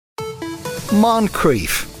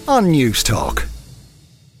Moncrief on News Talk.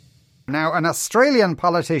 Now, an Australian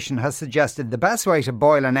politician has suggested the best way to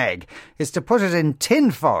boil an egg is to put it in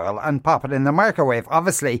tin foil and pop it in the microwave.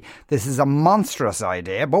 Obviously, this is a monstrous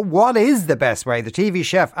idea, but what is the best way? The TV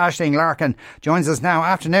chef Aisling Larkin joins us now.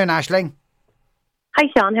 Afternoon, Aisling. Hi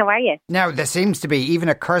Sean, how are you? Now, there seems to be, even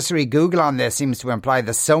a cursory Google on this seems to imply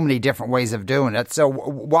there's so many different ways of doing it. So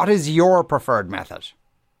what is your preferred method?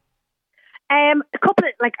 A couple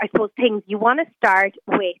of, I suppose, things. You want to start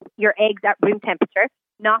with your eggs at room temperature,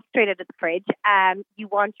 not straight out of the fridge. You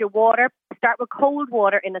want your water, start with cold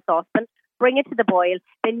water in a saucepan, bring it to the boil,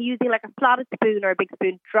 then using like a slotted spoon or a big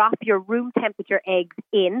spoon, drop your room temperature eggs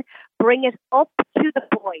in, bring it up to the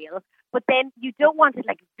boil, but then you don't want it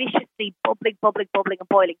like viciously bubbling and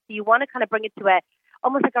boiling. So you want to kind of bring it to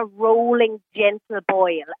almost like a rolling, gentle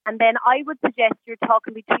boil. And then I would suggest you're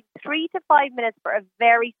talking between 3 to 5 minutes for a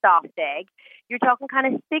very soft egg. You're talking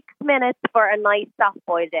kind of 6 minutes for a nice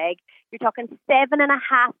soft-boiled egg. You're talking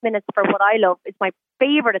 7.5 minutes for what I love. It's my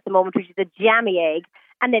favourite at the moment, which is a jammy egg.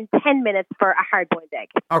 And then 10 minutes for a hard-boiled egg.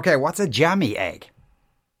 Okay, what's a jammy egg?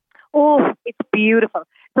 Oh, it's beautiful.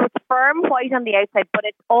 So it's firm white on the outside, but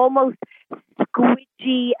it's almost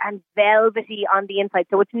squidgy and velvety on the inside.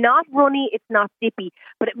 So it's not runny, it's not dippy,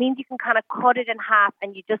 but it means you can kind of cut it in half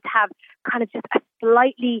and you just have kind of just a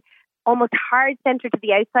slightly almost hard centre to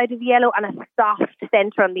the outside of the yellow and a soft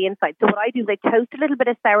centre on the inside. So what I do is I toast a little bit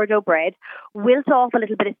of sourdough bread, wilt off a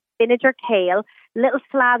little bit of spinach or kale, little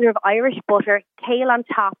slather of Irish butter, kale on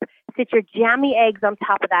top, sit your jammy eggs on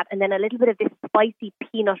top of that, and then a little bit of this spicy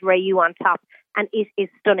peanut rayu on top, and it is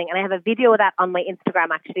stunning. And I have a video of that on my Instagram,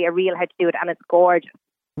 actually, a reel how to do it, and it's gorgeous.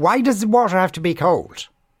 Why does the water have to be cold?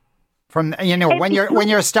 From when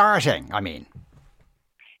you're starting, I mean.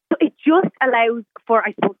 So it just allows for,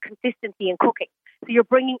 I suppose, consistency in cooking. So you're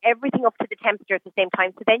bringing everything up to the temperature at the same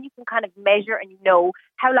time. So then you can kind of measure and you know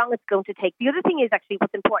how long it's going to take. The other thing is actually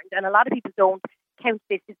what's important, and a lot of people don't count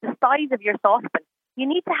this, is the size of your saucepan. You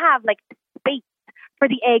need to have like space for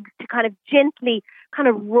the eggs to kind of gently kind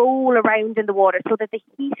of roll around in the water so that the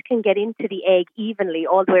heat can get into the egg evenly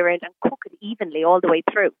all the way around and cook it evenly all the way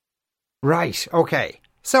through. Right, okay.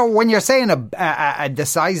 So when you're saying the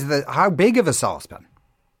size of how big of a saucepan?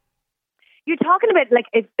 You're talking about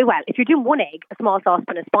if you're doing one egg, a small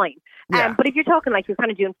saucepan is fine. Yeah. But if you're talking like you're kind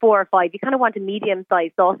of doing 4 or 5, you kind of want a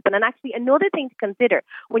medium-sized saucepan. And actually, another thing to consider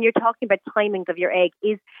when you're talking about timings of your egg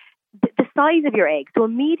is the size of your egg. So a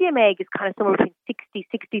medium egg is kind of somewhere between 60,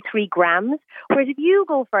 63 grams. Whereas if you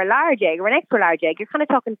go for a large egg or an extra large egg, you're kind of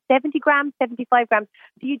talking 70 grams, 75 grams.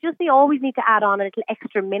 So you just always need to add on a little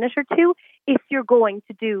extra minute or two if you're going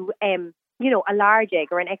to do a large egg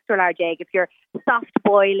or an extra large egg, if you're soft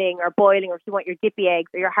boiling, or if you want your dippy eggs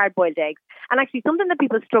or your hard boiled eggs. And actually something that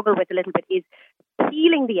people struggle with a little bit is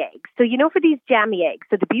peeling the eggs. So, for these jammy eggs,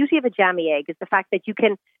 so the beauty of a jammy egg is the fact that you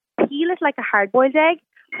can peel it like a hard boiled egg,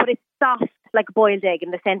 but it's soft like a boiled egg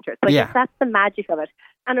in the centre. So I guess that's the magic of it.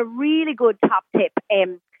 And a really good top tip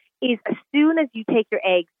is as soon as you take your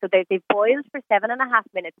eggs, so they've boiled for 7.5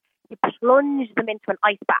 minutes, you plunge them into an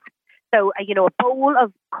ice bath. So, a bowl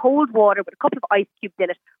of cold water with a couple of ice cubes in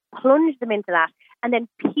it, plunge them into that, and then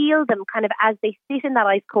peel them kind of as they sit in that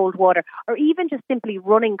ice cold water, or even just simply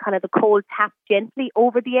running kind of the cold tap gently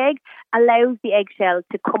over the egg allows the eggshell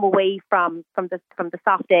to come away from the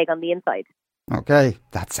soft egg on the inside. Okay,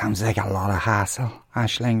 that sounds like a lot of hassle,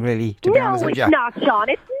 Aisling, really, to be honest with you. No, it's not, Sean,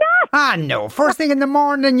 it's not. Ah, no, first thing in the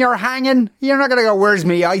morning you're hanging, you're not going to go, where's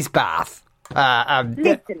me ice bath? Run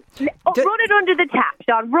it under the tap,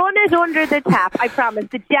 Sean. Run it under the tap. I promise.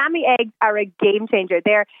 The jammy eggs are a game changer.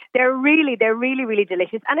 They're really, really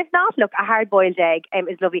delicious. And if not, look, a hard boiled egg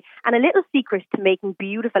is lovely. And a little secret to making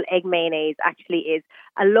beautiful egg mayonnaise actually is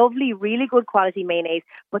a lovely, really good quality mayonnaise,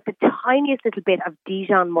 but the tiniest little bit of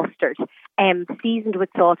Dijon mustard, seasoned with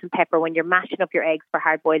salt and pepper when you're mashing up your eggs for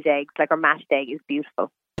hard boiled eggs, like our mashed egg, is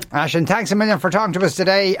beautiful. Aisling, thanks a million for talking to us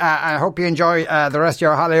today. I hope you enjoy the rest of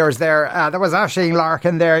your holidays there. That was Aisling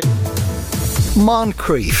Larkin there.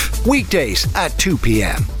 Moncrief, weekdays at 2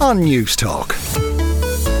 p.m. on News Talk.